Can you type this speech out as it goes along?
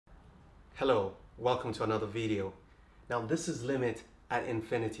Hello, welcome to another video. Now this is limit at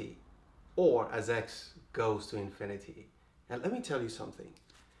infinity, or as x goes to infinity. And let me tell you something.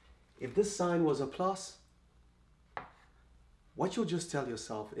 If this sign was a plus, what you'll just tell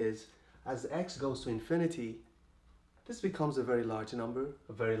yourself is, as x goes to infinity, this becomes a very large number,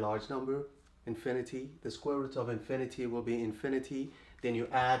 infinity. The square root of infinity will be infinity. Then you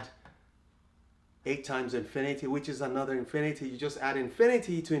add 8 times infinity, which is another infinity. You just add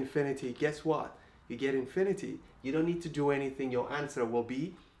infinity to infinity. Guess what? You get infinity. You don't need to do anything. Your answer will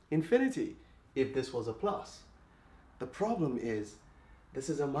be infinity if this was a plus. The problem is this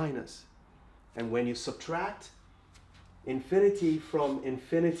is a minus. And when you subtract infinity from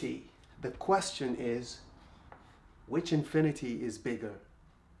infinity, the question is, which infinity is bigger?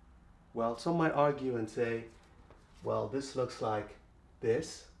 Well, some might argue and say, well, this looks like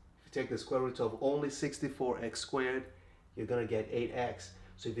this. Take the square root of only 64x squared, you're going to get 8x.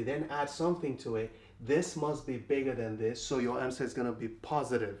 So if you then add something to it, this must be bigger than this, so your answer is going to be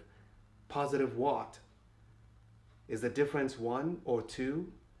positive. Positive what? Is the difference 1 or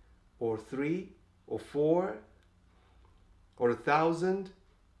 2 or 3 or 4 or 1,000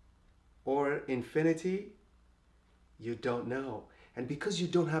 or infinity? You don't know. And because you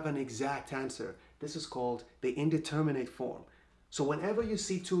don't have an exact answer, this is called the indeterminate form. So whenever you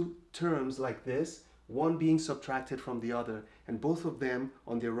see two terms like this, one being subtracted from the other, and both of them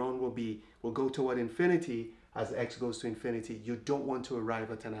on their own will go toward infinity as x goes to infinity, you don't want to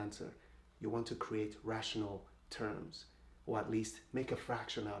arrive at an answer. You want to create rational terms, or at least make a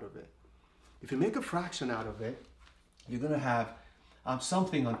fraction out of it. If you make a fraction out of it, you're going to have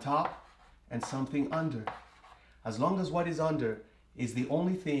something on top and something under. As long as what is under is the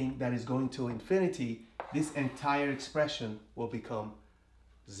only thing that is going to infinity, this entire expression will become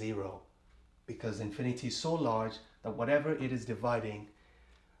 0, because infinity is so large that whatever it is dividing,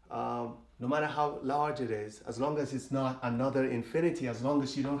 no matter how large it is, as long as it's not another infinity, as long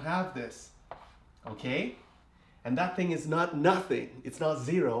as you don't have this, okay? And that thing is not nothing, it's not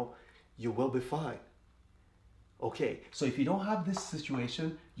 0, you will be fine. Okay, so if you don't have this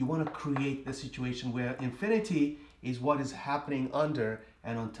situation, you want to create the situation where infinity is what is happening under,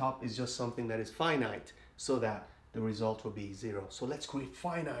 and on top is just something that is finite, so that the result will be 0. So let's create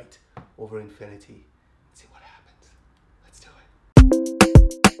finite over infinity. Let's see what happens. Let's do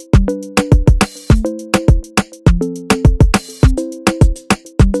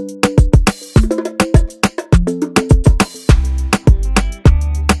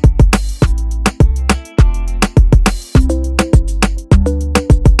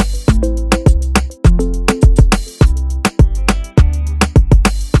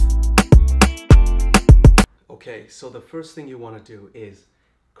Okay, so the first thing you want to do is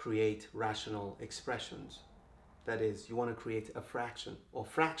create rational expressions. That is, you want to create a fraction or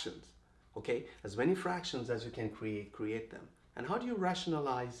fractions. Okay, as many fractions as you can create them. And how do you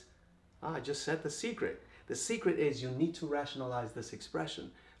rationalize? I just said the secret. The secret is you need to rationalize this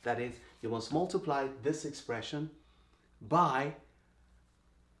expression. That is, you must multiply this expression by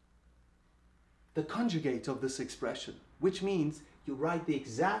the conjugate of this expression, which means you write the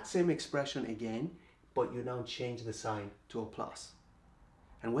exact same expression again, but you now change the sign to a plus.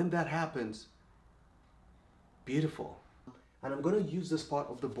 And when that happens, beautiful. And I'm going to use this part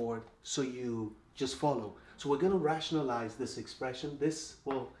of the board so you just follow. So we're going to rationalize this expression. This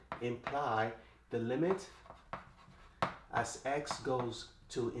will imply the limit as x goes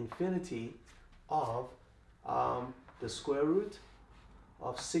to infinity of the square root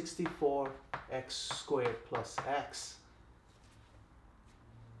of 64x squared plus x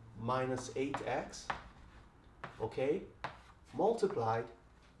minus 8x, okay, multiplied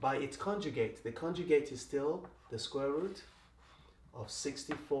by its conjugate. The conjugate is still the square root of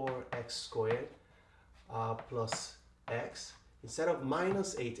 64x squared plus x. Instead of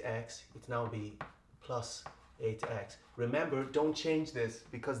minus 8x, it now be plus 8x. Remember, don't change this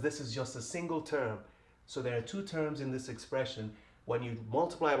because this is just a single term. So there are two terms in this expression. When you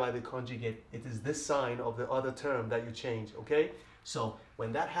multiply by the conjugate, it is this sign of the other term that you change, okay? So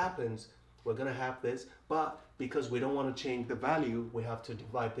when that happens, we're going to have this, but because we don't want to change the value, we have to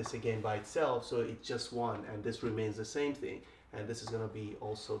divide this again by itself, so it's just 1, and this remains the same thing. And this is going to be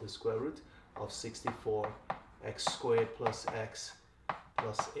also the square root of 64x squared plus x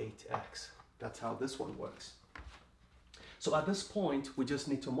plus 8x. That's how this one works. So at this point, we just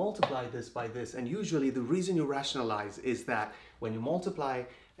need to multiply this by this, and usually the reason you rationalize is that when you multiply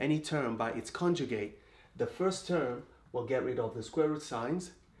any term by its conjugate, the first term will get rid of the square root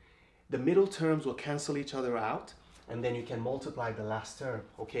signs, the middle terms will cancel each other out, and then you can multiply the last term,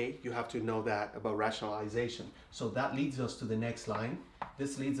 okay? You have to know that about rationalization. So that leads us to the next line.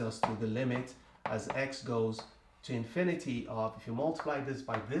 this leads us to the limit as x goes to infinity of, if you multiply this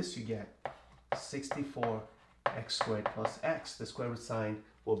by this, you get 64 x squared plus x. The square root sign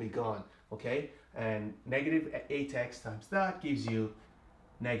will be gone, okay? And negative 8x times that gives you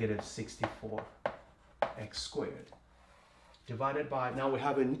negative 64 x squared. Divided by, now we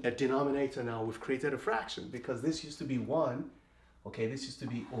have a denominator now. We've created a fraction because this used to be 1, okay? This used to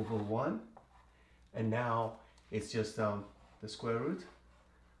be over 1. And now it's just the square root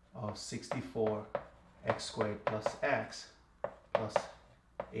of 64 x squared plus x plus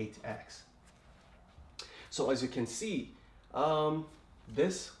 8x. So as you can see,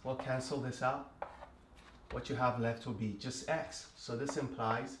 this will cancel this out. What you have left will be just x. So this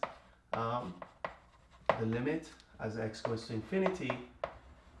implies the limit as x goes to infinity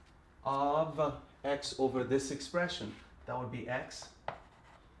of x over this expression. That would be x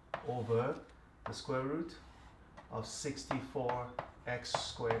over the square root of 64 x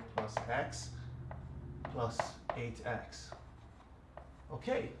squared plus x plus 8x.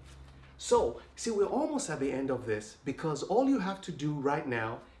 Okay, so see, we're almost at the end of this because all you have to do right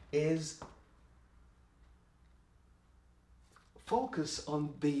now is focus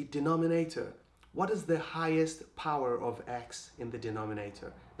on the denominator. What is the highest power of x in the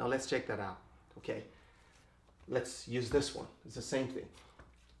denominator? Now let's check that out. Okay, let's use this one. It's the same thing.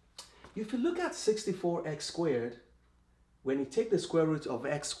 If you look at 64x squared, when you take the square root of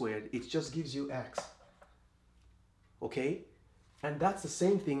x squared, it just gives you x. Okay, and that's the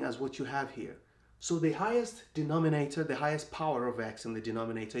same thing as what you have here. So the highest denominator, the highest power of x in the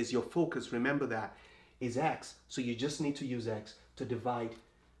denominator is your focus. Remember that is x. So you just need to use x to divide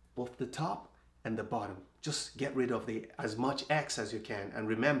both the top and the bottom. Just get rid of as much x as you can, and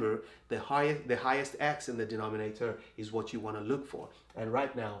remember the highest x in the denominator is what you want to look for. And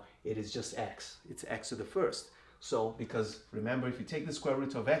right now it is just x. It's x to the first. So because remember, if you take the square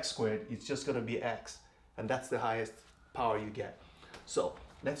root of x squared, it's just going to be x, and that's the highest power you get. So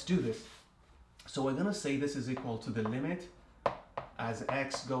let's do this. So we're going to say this is equal to the limit as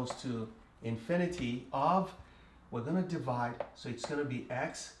x goes to infinity of, we're going to divide, so it's going to be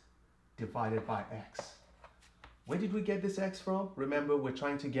x divided by x. Where did we get this x from? Remember, we're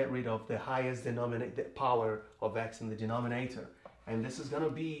trying to get rid of the highest denominator, the power of x in the denominator. And this is going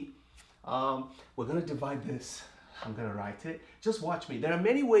to be, we're going to divide this. I'm going to write it. Just watch me. There are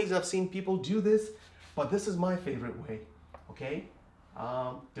many ways I've seen people do this, but this is my favorite way. Okay?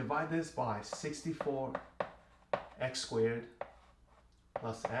 Divide this by 64 x squared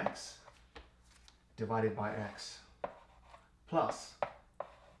plus x divided by x plus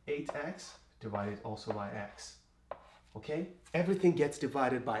 8x divided also by x. Okay? Everything gets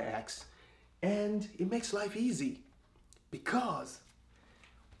divided by x, and it makes life easy because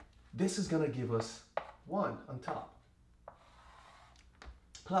this is going to give us 1 on top,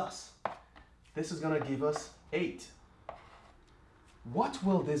 plus this is going to give us 8. What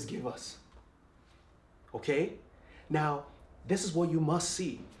will this give us? Okay? Now, this is what you must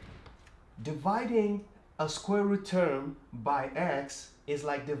see. Dividing a square root term by x is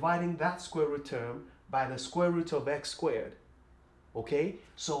like dividing that square root term by the square root of x squared. Okay?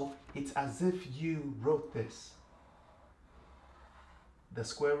 So it's as if you wrote this. The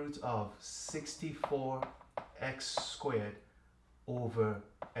square root of 64 x squared over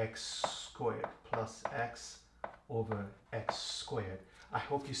x squared plus x over x squared. I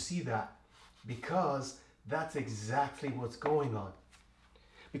hope you see that, because that's exactly what's going on.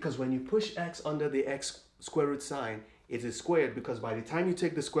 Because when you push x under the x square root sign, it is squared, because by the time you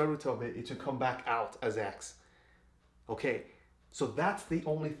take the square root of it, it will come back out as x. Okay, so that's the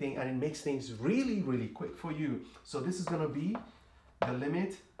only thing, and it makes things really, really quick for you. So this is going to be the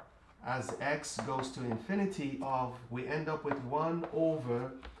limit as x goes to infinity of, we end up with 1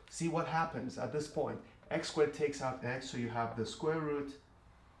 over, see what happens at this point. X squared takes out x, so you have the square root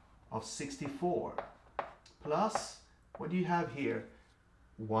of 64 plus, what do you have here?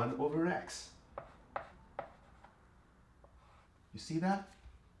 1 over x. You see that?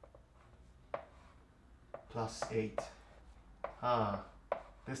 Plus 8.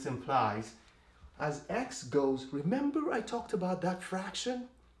 This implies as x goes, remember I talked about that fraction?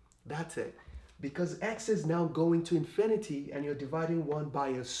 That's it. Because x is now going to infinity and you're dividing 1 by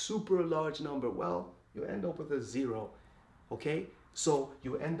a super large number, well, you end up with a 0. Okay? So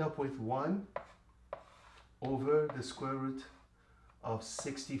you end up with 1 over the square root of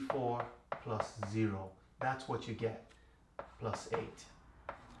 64 plus 0. That's what you get, plus 8.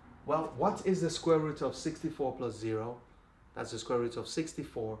 Well, what is the square root of 64 plus 0? That's the square root of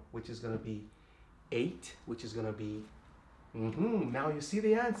 64, which is going to be 8, which is going to be, now you see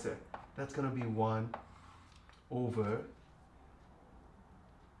the answer. That's going to be 1 over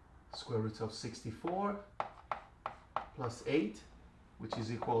square root of 64 plus 8, which is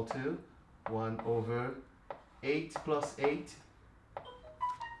equal to 1 over 8 plus 8,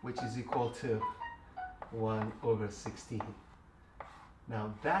 which is equal to 1 over 16.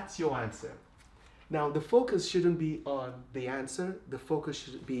 Now that's your answer. Now the focus shouldn't be on the answer. The focus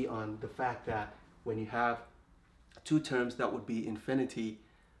should be on the fact that when you have two terms that would be infinity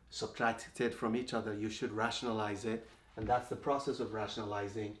subtracted from each other, you should rationalize it. And that's the process of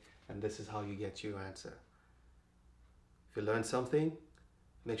rationalizing. And this is how you get your answer. If you learned something,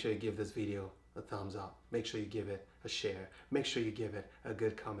 make sure you give this video a thumbs up. Make sure you give it a share. Make sure you give it a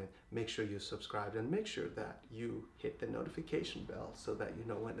good comment. Make sure you subscribe, and make sure that you hit the notification bell so that you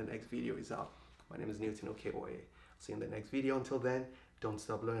know when the next video is up. My name is Newton Okeoye. See you in the next video. Until then, don't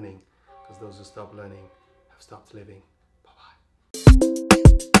stop learning, because those who stop learning have stopped living.